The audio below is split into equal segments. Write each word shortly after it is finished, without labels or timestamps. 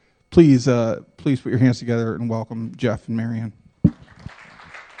please put your hands together and welcome Jeff and Marianne.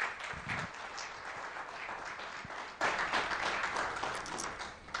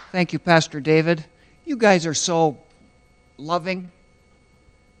 Thank you, Pastor David. You guys are so loving,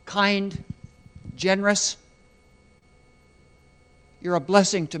 kind, generous. You're a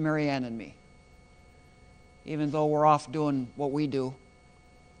blessing to Marianne and me. Even though we're off doing what we do,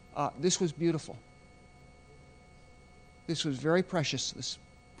 this was beautiful. This was very precious, this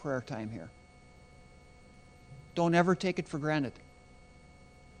prayer time here. Don't ever take it for granted.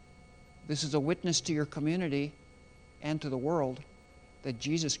 This is a witness to your community and to the world that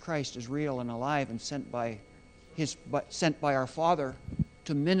Jesus Christ is real and alive and sent by our Father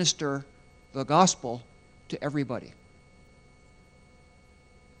to minister the gospel to everybody.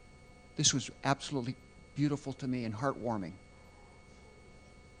 This was absolutely beautiful to me and heartwarming.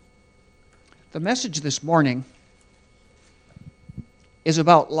 The message this morning is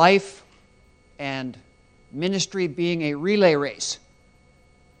about life and ministry being a relay race.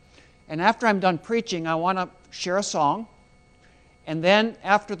 And after I'm done preaching, I want to share a song. And then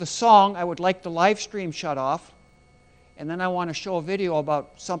after the song, I would like the live stream shut off. And then I want to show a video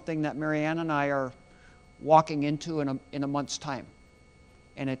about something that Marianne and I are walking into in a month's time.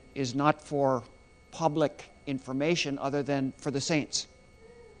 And it is not for public information other than for the saints.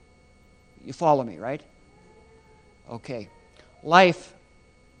 You follow me, right? Okay. Life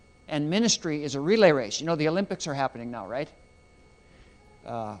and ministry is a relay race. You know, the Olympics are happening now, right?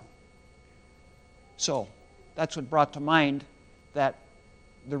 So that's what brought to mind that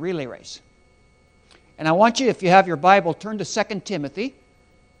the relay race. And I want you, if you have your Bible, turn to 2 Timothy.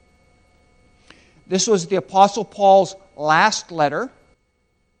 This was the Apostle Paul's last letter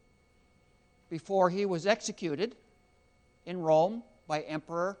before he was executed in Rome by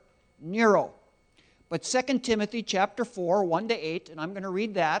Emperor Nero. But 2 Timothy chapter 4, 1-8, and I'm going to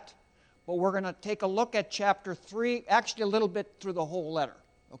read that, but we're going to take a look at chapter 3, actually a little bit through the whole letter,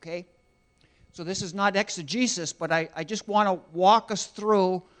 okay? So this is not exegesis, but I just want to walk us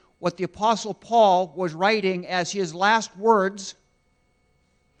through what the Apostle Paul was writing as his last words,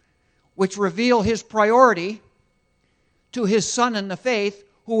 which reveal his priority to his son in the faith,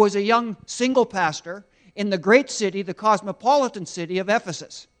 who was a young single pastor in the great city, the cosmopolitan city of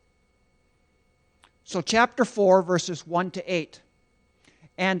Ephesus. So chapter 4, verses 1-8.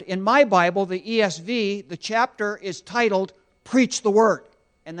 And in my Bible, the ESV, the chapter is titled, Preach the Word.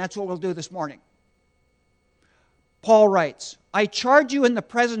 And that's what we'll do this morning. Paul writes, I charge you in the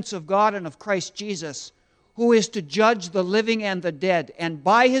presence of God and of Christ Jesus, who is to judge the living and the dead, and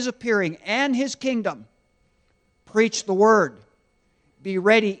by his appearing and his kingdom, preach the word. Be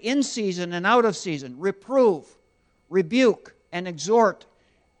ready in season and out of season. Reprove, rebuke, and exhort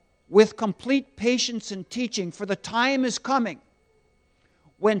with complete patience and teaching, for the time is coming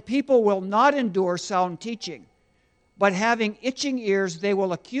when people will not endure sound teaching, but having itching ears, they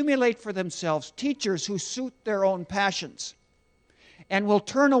will accumulate for themselves teachers who suit their own passions, and will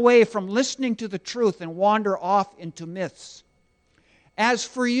turn away from listening to the truth and wander off into myths. As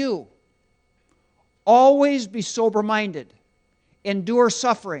for you, always be sober-minded, endure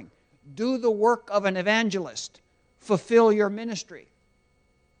suffering, do the work of an evangelist, fulfill your ministry.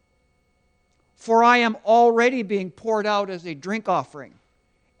 For I am already being poured out as a drink offering,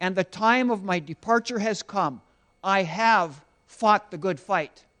 and the time of my departure has come. I have fought the good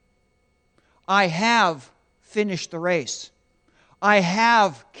fight. I have finished the race. I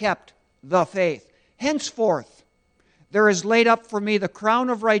have kept the faith. Henceforth, there is laid up for me the crown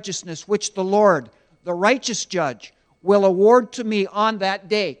of righteousness, which the Lord, the righteous judge, will award to me on that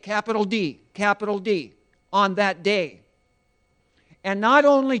day, capital D, on that day. And not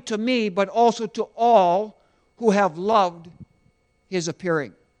only to me, but also to all who have loved his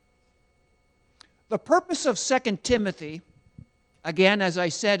appearing. The purpose of 2 Timothy, again, as I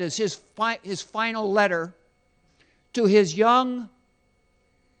said, is his final letter to this young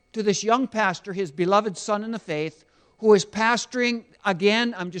pastor, his beloved son in the faith, who is pastoring,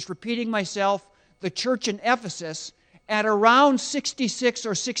 again, I'm just repeating myself, the church in Ephesus at around 66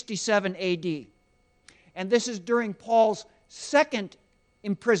 or 67 AD. And this is during Paul's second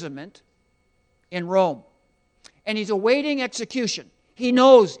imprisonment in Rome. And he's awaiting execution. He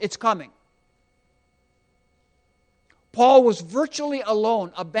knows it's coming. Paul was virtually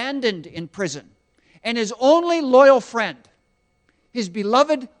alone, abandoned in prison. And his only loyal friend, his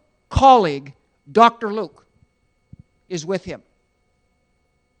beloved colleague, Dr. Luke, is with him.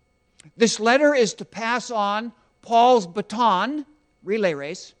 This letter is to pass on Paul's baton, relay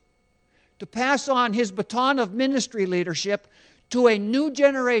race, to pass on his baton of ministry leadership to a new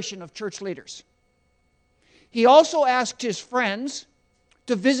generation of church leaders. He also asked his friends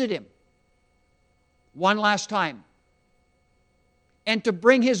to visit him one last time and to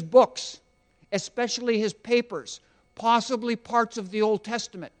bring his books, especially his papers, possibly parts of the Old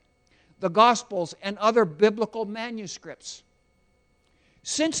Testament, the Gospels, and other biblical manuscripts.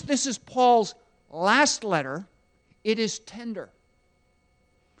 Since this is Paul's last letter, it is tender,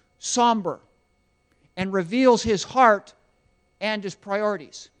 somber, and reveals his heart and his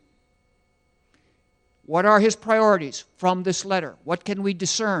priorities. What are his priorities from this letter? What can we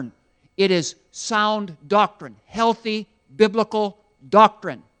discern? It is sound doctrine, healthy biblical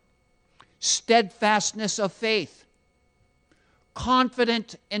doctrine, steadfastness of faith,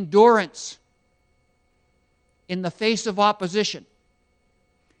 confident endurance in the face of opposition,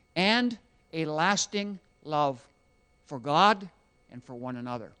 and a lasting love for God and for one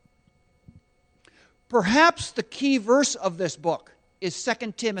another. Perhaps the key verse of this book is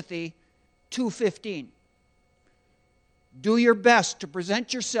 2 Timothy 2:15. Do your best to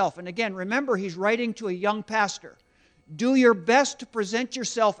present yourself, and again, remember, he's writing to a young pastor. Do your best to present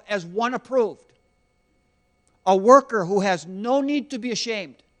yourself as one approved, a worker who has no need to be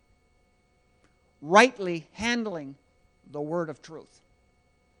ashamed, rightly handling the word of truth.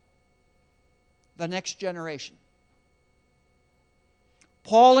 The next generation.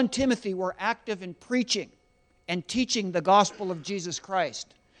 Paul and Timothy were active in preaching and teaching the gospel of Jesus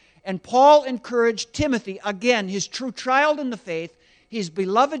Christ. And Paul encouraged Timothy, again, his true child in the faith, his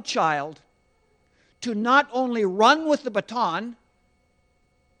beloved child, to not only run with the baton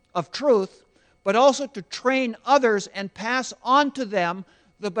of truth, but also to train others and pass on to them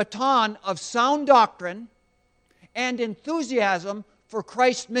the baton of sound doctrine and enthusiasm for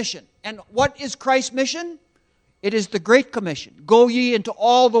Christ's mission. And what is Christ's mission? It is the Great Commission. Go ye into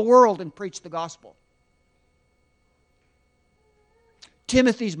all the world and preach the gospel.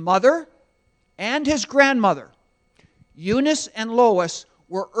 Timothy's mother and his grandmother, Eunice and Lois,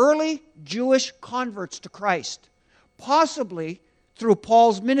 were early Jewish converts to Christ, possibly through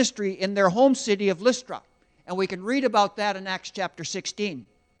Paul's ministry in their home city of Lystra. And we can read about that in Acts chapter 16.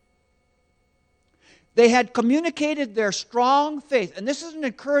 They had communicated their strong faith, and this is an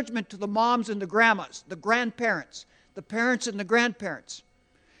encouragement to the moms and the grandmas, the grandparents, the parents and the grandparents.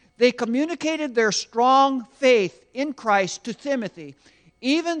 They communicated their strong faith in Christ to Timothy,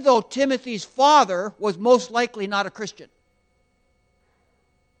 even though Timothy's father was most likely not a Christian.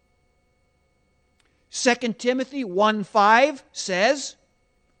 2 Timothy 1:5 says,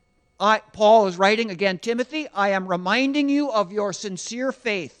 Paul is writing again, Timothy, I am reminding you of your sincere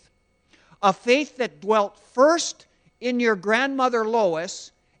faith, a faith that dwelt first in your grandmother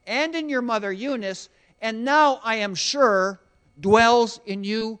Lois and in your mother Eunice, and now I am sure dwells in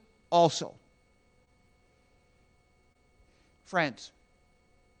you also. Friends,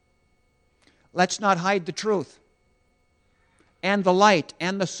 let's not hide the truth and the light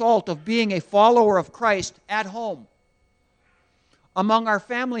and the salt of being a follower of Christ at home, among our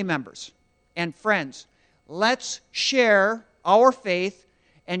family members and friends. Let's share our faith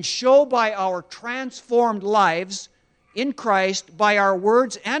and show by our transformed lives in Christ, by our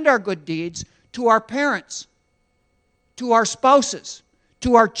words and our good deeds, to our parents, to our spouses,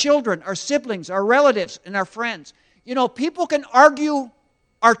 to our children, our siblings, our relatives, and our friends. You know, people can argue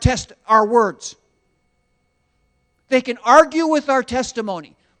our words. They can argue with our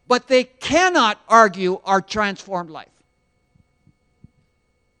testimony, but they cannot argue our transformed life.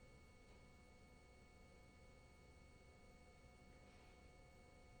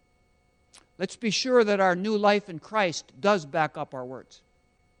 Let's be sure that our new life in Christ does back up our words.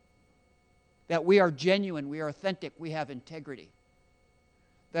 That we are genuine, we are authentic, we have integrity.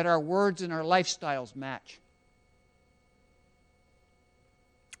 That our words and our lifestyles match.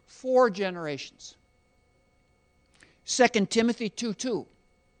 4 generations. 2 Timothy 2:2.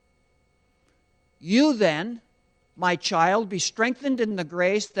 You then, my child, be strengthened in the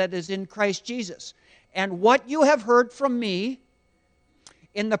grace that is in Christ Jesus. And what you have heard from me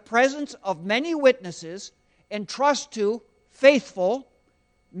in the presence of many witnesses, entrust to faithful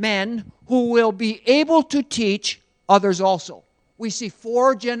men who will be able to teach others also. We see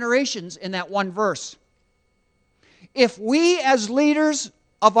 4 generations in that one verse. If we as leaders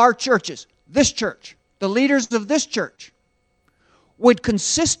of our churches, this church, the leaders of this church, would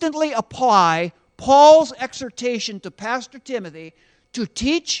consistently apply Paul's exhortation to Pastor Timothy to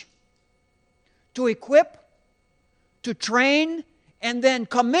teach, to equip, to train, and then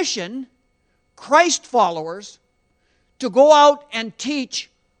commission Christ followers to go out and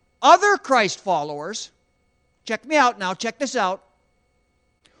teach other Christ followers, check me out now, check this out,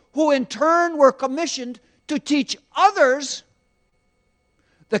 who in turn were commissioned to teach others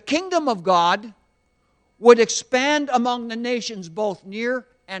the kingdom of God, would expand among the nations both near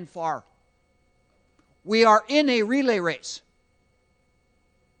and far. We are in a relay race.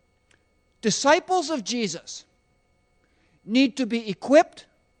 Disciples of Jesus need to be equipped,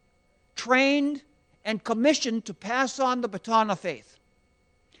 trained, and commissioned to pass on the baton of faith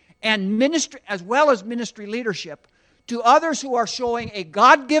and ministry, as well as ministry leadership, to others who are showing a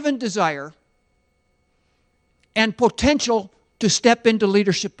God-given desire and potential to step into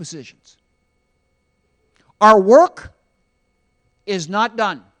leadership positions. Our work is not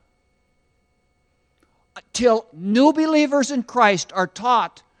done till new believers in Christ are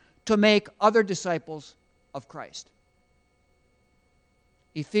taught to make other disciples of Christ.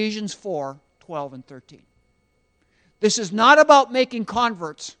 Ephesians 4:12 and 13. This is not about making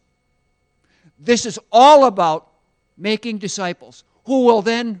converts. This is all about making disciples who will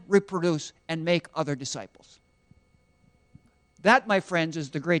then reproduce and make other disciples. That, my friends,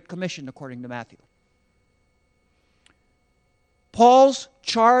 is the Great Commission according to Matthew. Paul's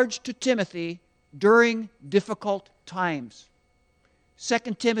charge to Timothy during difficult times.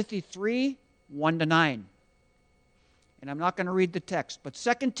 2 Timothy 3:1-9. And I'm not going to read the text, but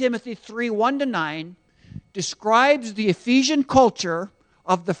 2 Timothy 3:1-9 describes the Ephesian culture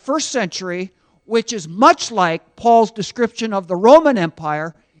of the first century, which is much like Paul's description of the Roman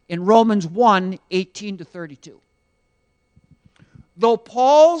Empire in Romans 1:18-32. Though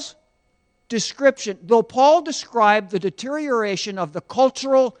Paul described the deterioration of the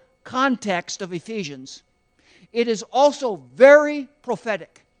cultural context of Ephesians, it is also very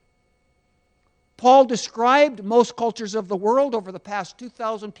prophetic. Paul described most cultures of the world over the past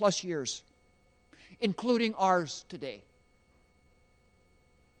 2,000 plus years, including ours today.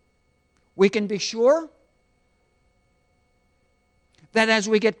 We can be sure that as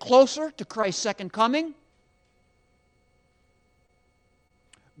we get closer to Christ's second coming,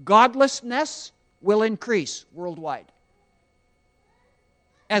 godlessness will increase worldwide.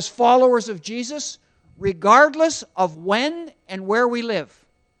 As followers of Jesus, regardless of when and where we live,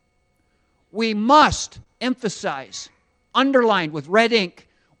 we must emphasize, underlined with red ink,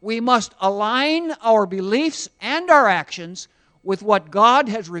 we must align our beliefs and our actions with what God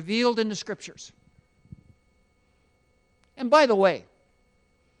has revealed in the Scriptures. And by the way,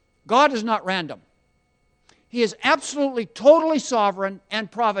 God is not random. He is absolutely, totally sovereign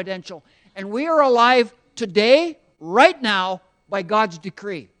and providential. And we are alive today, right now, by God's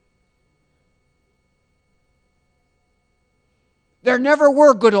decree. There never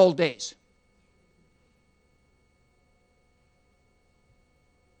were good old days.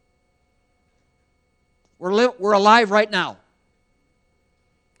 We're alive right now.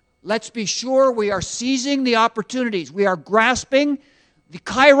 Let's be sure we are seizing the opportunities. We are grasping the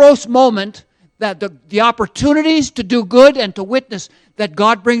Kairos moment, that the opportunities to do good and to witness that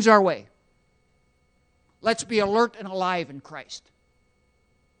God brings our way. Let's be alert and alive in Christ.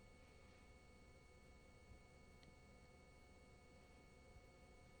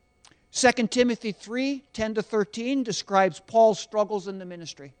 Second Timothy 3:10-13 describes Paul's struggles in the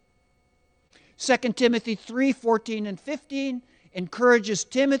ministry. 2 Timothy 3:14 and 15 encourages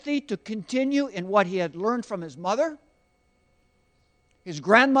Timothy to continue in what he had learned from his mother, his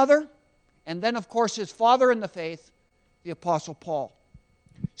grandmother, and then, of course, his father in the faith, the Apostle Paul.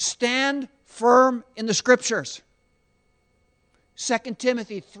 Stand firm in the Scriptures. 2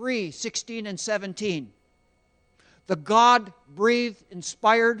 Timothy 3:16 and 17. The God-breathed,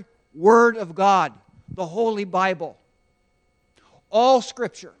 inspired Word of God, the Holy Bible. All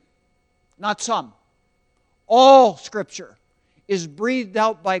Scripture, not some, all Scripture is breathed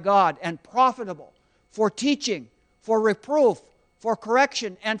out by God and profitable for teaching, for reproof, for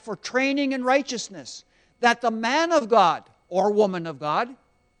correction, and for training in righteousness, that the man of God or woman of God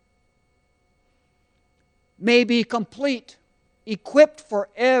may be complete, equipped for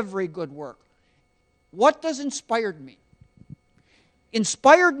every good work. What does inspired mean?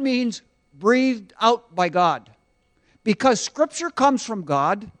 Inspired means breathed out by God. Because Scripture comes from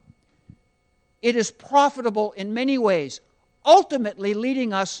God, it is profitable in many ways, ultimately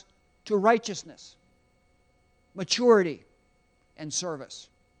leading us to righteousness, maturity, and service.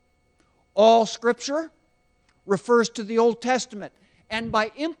 All Scripture refers to the Old Testament, and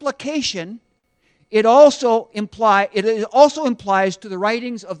by implication, it also implies to the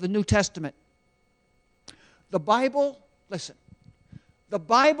writings of the New Testament. The Bible, listen, the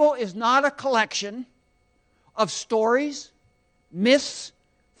Bible is not a collection of stories, myths,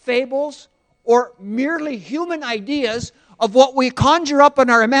 fables, or merely human ideas of what we conjure up in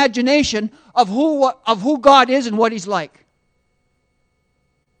our imagination of who God is and what He's like.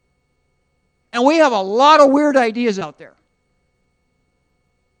 And we have a lot of weird ideas out there.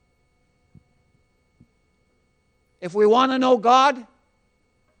 If we want to know God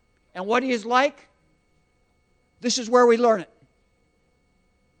and what He is like, this is where we learn it.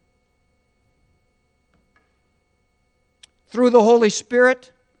 Through the Holy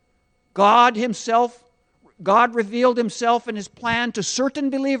Spirit, God revealed Himself and His plan to certain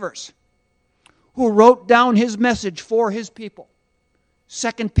believers who wrote down His message for His people.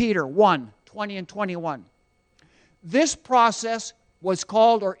 2 Peter 1, 20 and 21. This process was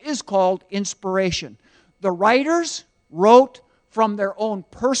called or is called inspiration. The writers wrote from their own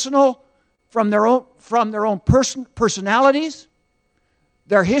personalities,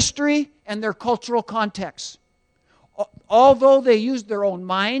 their history, and their cultural context. Although they used their own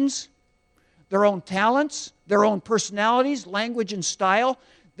minds, their own talents, their own personalities, language, and style,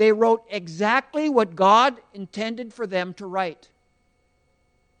 they wrote exactly what God intended for them to write.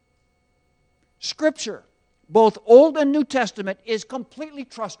 Scripture, both Old and New Testament, is completely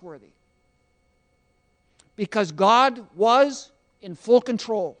trustworthy because God was in full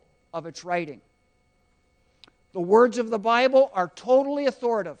control of its writing. The words of the Bible are totally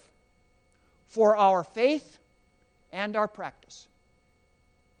authoritative for our faith and our practice.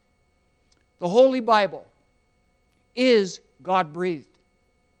 The Holy Bible is God-breathed,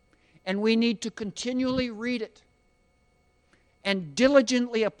 and we need to continually read it and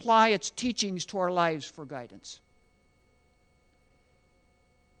diligently apply its teachings to our lives for guidance.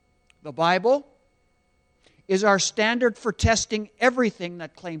 The Bible is our standard for testing everything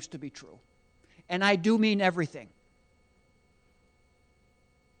that claims to be true. And I do mean everything.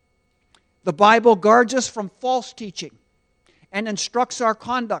 The Bible guards us from false teaching and instructs our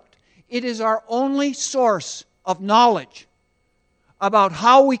conduct. It is our only source of knowledge about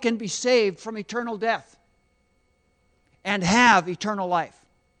how we can be saved from eternal death and have eternal life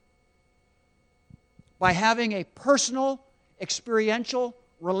by having a personal, experiential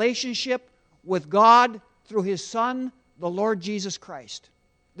relationship with God through His Son, the Lord Jesus Christ.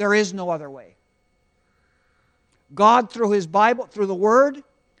 There is no other way. God, through His Bible, through the Word,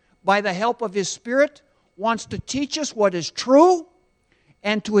 by the help of His Spirit, wants to teach us what is true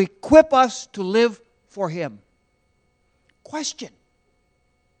and to equip us to live for Him. Question: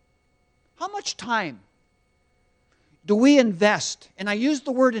 how much time do we invest? And I use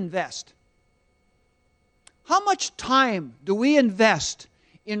the word invest. How much time do we invest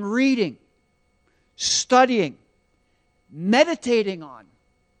in reading, studying, meditating on,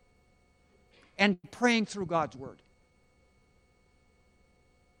 and praying through God's Word?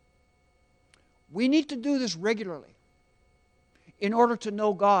 We need to do this regularly in order to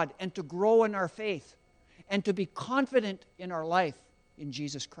know God and to grow in our faith and to be confident in our life in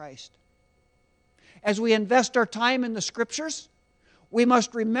Jesus Christ. As we invest our time in the Scriptures, we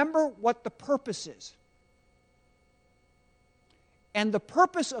must remember what the purpose is. And the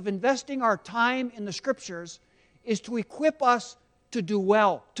purpose of investing our time in the Scriptures is to equip us to do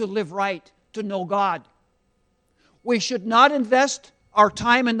well, to live right, to know God. We should not invest our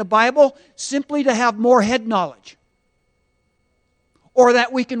time in the Bible simply to have more head knowledge or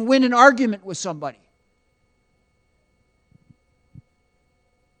that we can win an argument with somebody.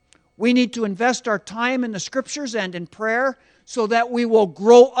 We need to invest our time in the Scriptures and in prayer so that we will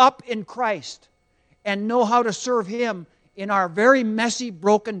grow up in Christ and know how to serve Him in our very messy,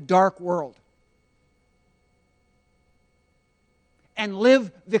 broken, dark world. And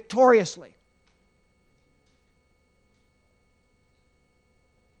live victoriously.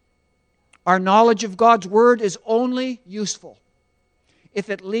 Our knowledge of God's Word is only useful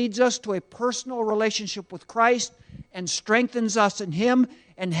if it leads us to a personal relationship with Christ and strengthens us in Him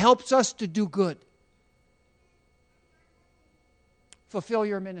and helps us to do good. Fulfill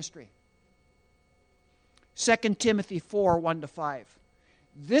your ministry. 2 Timothy 4, 1-5.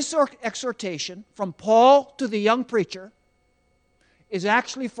 This exhortation from Paul to the young preacher is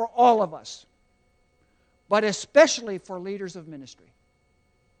actually for all of us, but especially for leaders of ministry.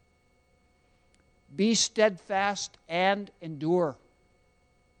 Be steadfast and endure.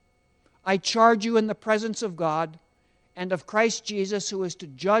 I charge you in the presence of God and of Christ Jesus, who is to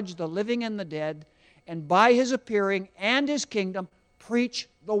judge the living and the dead, and by His appearing and His kingdom, preach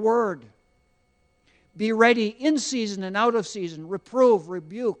the word. Be ready in season and out of season, reprove,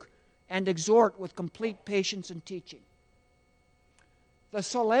 rebuke, and exhort with complete patience and teaching. The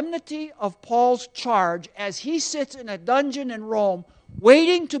solemnity of Paul's charge as he sits in a dungeon in Rome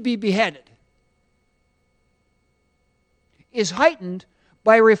waiting to be beheaded is heightened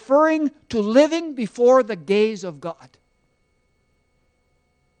by referring to living before the gaze of God.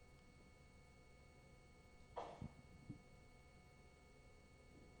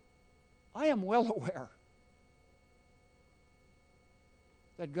 I am well aware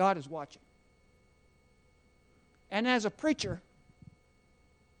that God is watching. And as a preacher,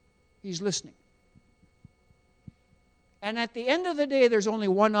 he's listening. And at the end of the day, there's only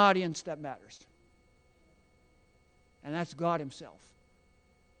one audience that matters. And that's God himself.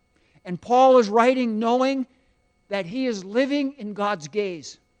 And Paul is writing knowing that he is living in God's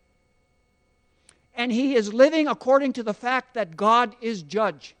gaze. And he is living according to the fact that God is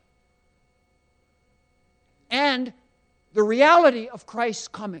judge. And the reality of Christ's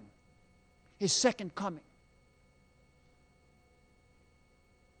coming, his second coming.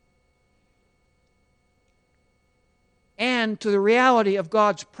 And to the reality of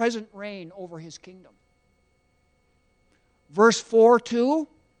God's present reign over his kingdom. Verse 4 too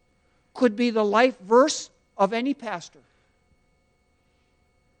could be the life verse of any pastor,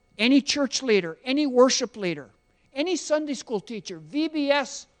 any church leader, any worship leader, any Sunday school teacher,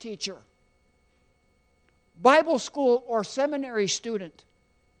 VBS teacher, Bible school or seminary student.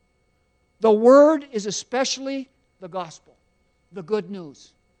 The Word is especially the gospel, the good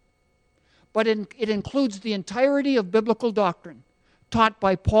news. But it includes the entirety of biblical doctrine taught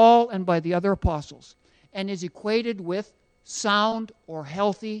by Paul and by the other apostles and is equated with sound or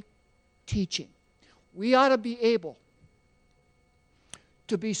healthy teaching. We ought to be able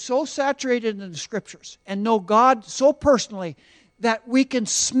to be so saturated in the Scriptures and know God so personally that we can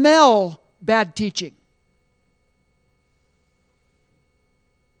smell bad teaching.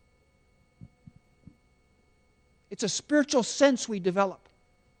 It's a spiritual sense we develop.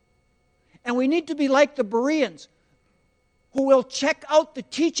 And we need to be like the Bereans, who will check out the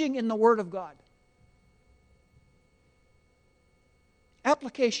teaching in the Word of God.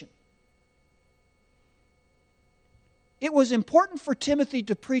 Application. It was important for Timothy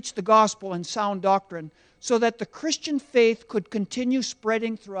to preach the gospel and sound doctrine so that the Christian faith could continue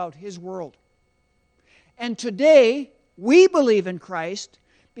spreading throughout his world. And today, we believe in Christ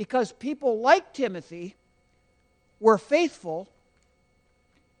because people like Timothy were faithful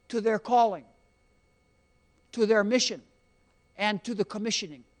to their calling, to their mission, and to the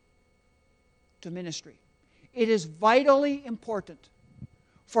commissioning to ministry. It is vitally important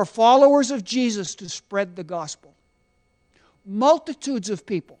for followers of Jesus to spread the gospel. Multitudes of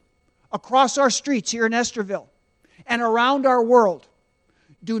people across our streets here in Estherville and around our world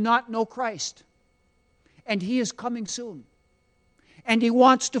do not know Christ. And He is coming soon. And He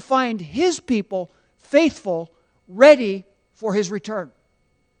wants to find His people faithful, ready for His return.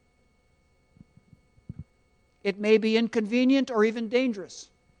 It may be inconvenient or even dangerous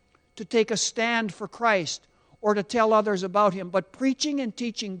to take a stand for Christ or to tell others about Him, but preaching and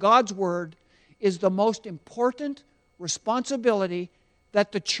teaching God's Word is the most important responsibility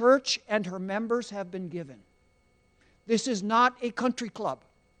that the church and her members have been given. This is not a country club.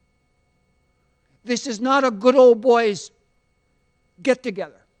 This is not a good old boys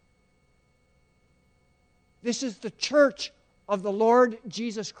get-together. This is the church of the Lord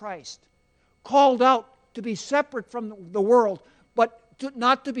Jesus Christ, called out to be separate from the world, but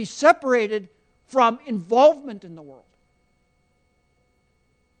not to be separated from involvement in the world.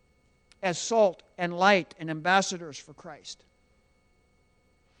 As salt and light and ambassadors for Christ.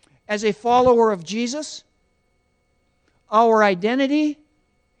 As a follower of Jesus, our identity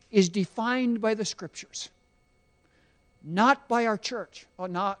is defined by the Scriptures, not by our church. Oh,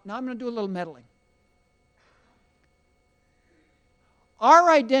 now I'm going to do a little meddling.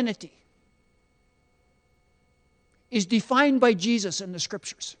 Our identity is defined by Jesus in the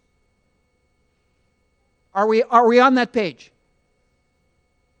Scriptures. Are we on that page?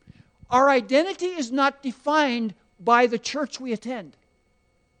 Our identity is not defined by the church we attend.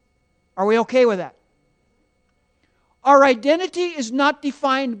 Are we okay with that? Our identity is not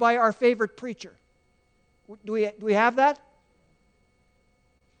defined by our favorite preacher. Do we have that?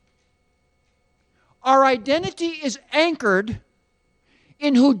 Our identity is anchored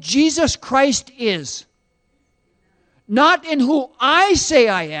in who Jesus Christ is. Not in who I say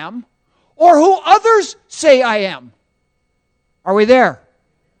I am or who others say I am. Are we there?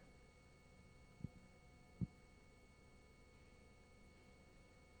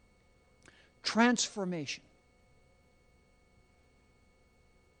 Transformation.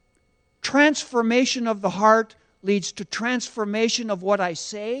 Transformation of the heart leads to transformation of what I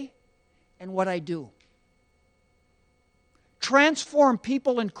say and what I do. Transform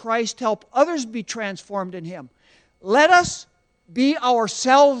people in Christ, help others be transformed in Him. Let us be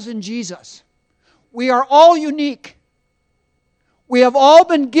ourselves in Jesus. We are all unique. We have all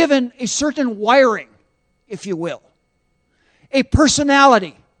been given a certain wiring, if you will, a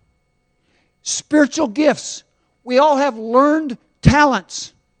personality, spiritual gifts. We all have learned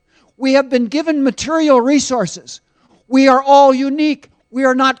talents. We have been given material resources. We are all unique. We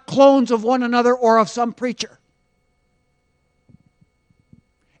are not clones of one another or of some preacher.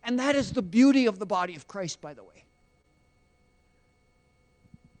 And that is the beauty of the body of Christ, by the way.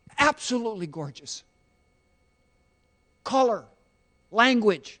 Absolutely gorgeous. Color,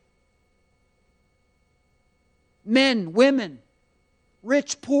 language, men, women,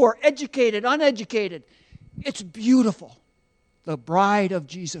 rich, poor, educated, uneducated. It's beautiful. The bride of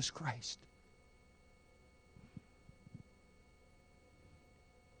Jesus Christ.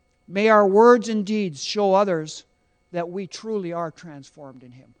 May our words and deeds show others that we truly are transformed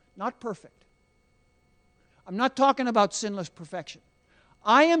in Him. Not perfect. I'm not talking about sinless perfection.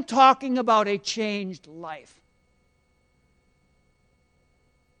 I am talking about a changed life.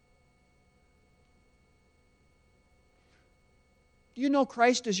 Do you know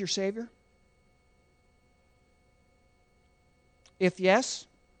Christ as your Savior? If yes,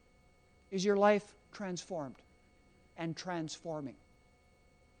 is your life transformed and transforming?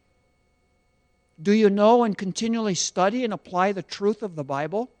 Do you know and continually study and apply the truth of the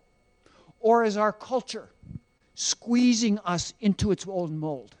Bible? Or is our culture squeezing us into its own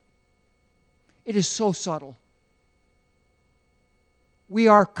mold? It is so subtle. We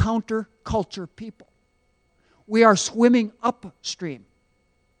are counter-culture people. We are swimming upstream.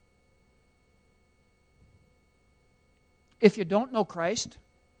 If you don't know Christ,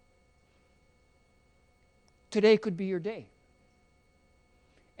 today could be your day.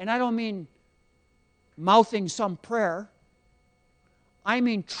 And I don't mean mouthing some prayer. I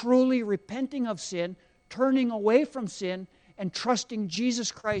mean truly repenting of sin, turning away from sin, and trusting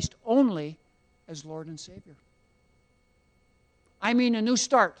Jesus Christ only as Lord and Savior. I mean a new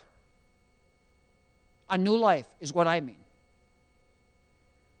start. A new life is what I mean.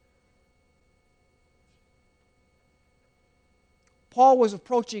 Paul was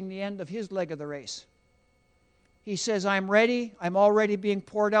approaching the end of his leg of the race. He says, I'm ready. I'm already being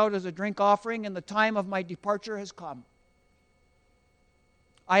poured out as a drink offering, and the time of my departure has come.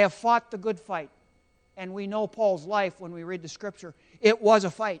 I have fought the good fight. And we know Paul's life when we read the Scripture. It was a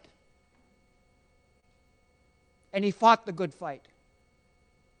fight. And he fought the good fight.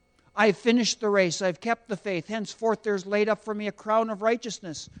 I've finished the race. I've kept the faith. Henceforth there's laid up for me a crown of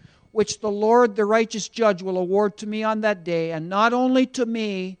righteousness, which the Lord, the righteous judge, will award to me on that day, and not only to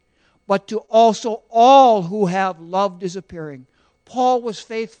me, but to also all who have loved His appearing. Paul was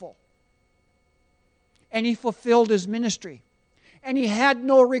faithful. And he fulfilled his ministry. And he had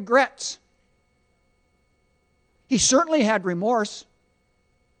no regrets. He certainly had remorse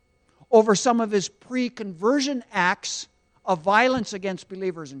over some of his pre-conversion acts of violence against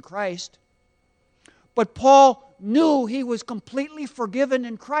believers in Christ. But Paul knew he was completely forgiven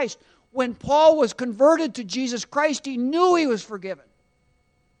in Christ. When Paul was converted to Jesus Christ, he knew he was forgiven.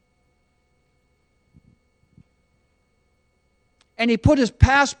 And he put his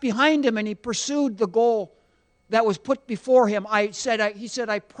past behind him and he pursued the goal that was put before him. He said,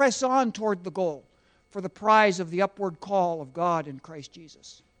 I press on toward the goal for the prize of the upward call of God in Christ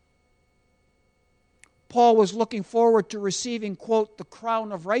Jesus. Paul was looking forward to receiving, quote, the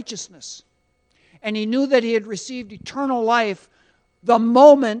crown of righteousness. And he knew that he had received eternal life the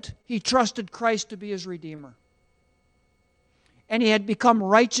moment he trusted Christ to be his Redeemer. And he had become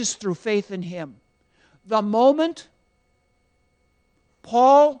righteous through faith in Him. The moment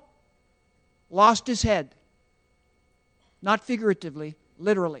Paul lost his head, not figuratively,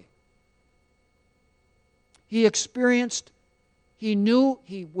 literally, he knew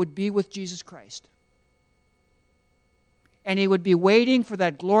he would be with Jesus Christ. And he would be waiting for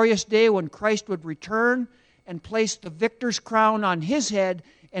that glorious day when Christ would return and place the victor's crown on his head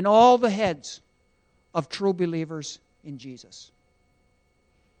and all the heads of true believers in Jesus.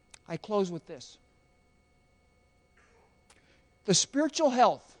 I close with this. The spiritual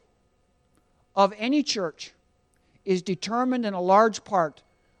health of any church is determined in a large part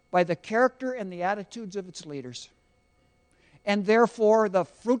by the character and the attitudes of its leaders, and therefore the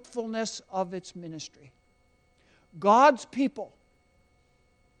fruitfulness of its ministry. God's people,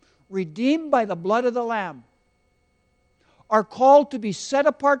 redeemed by the blood of the Lamb, are called to be set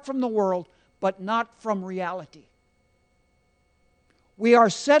apart from the world, but not from reality. We are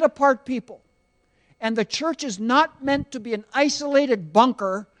set apart people, and the church is not meant to be an isolated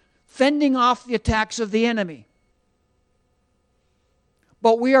bunker fending off the attacks of the enemy.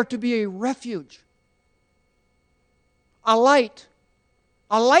 But we are to be a refuge, a light,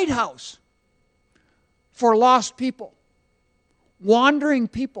 a lighthouse for lost people, wandering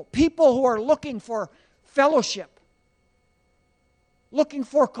people, people who are looking for fellowship, looking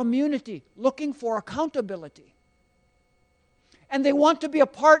for community, looking for accountability. And they want to be a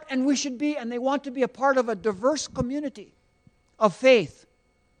part, and we should be, and they want to be a part of a diverse community of faith.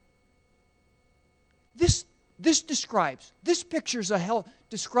 This This pictures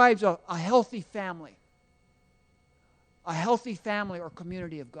describes a healthy family. A healthy family or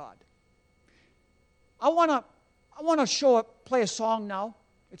community of God. I want to play a song now.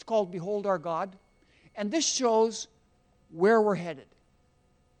 It's called Behold Our God. And this shows where we're headed.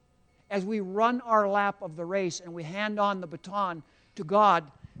 As we run our lap of the race and we hand on the baton to God,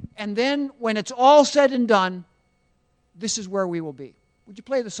 and then when it's all said and done, this is where we will be. Would you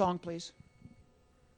play the song, please?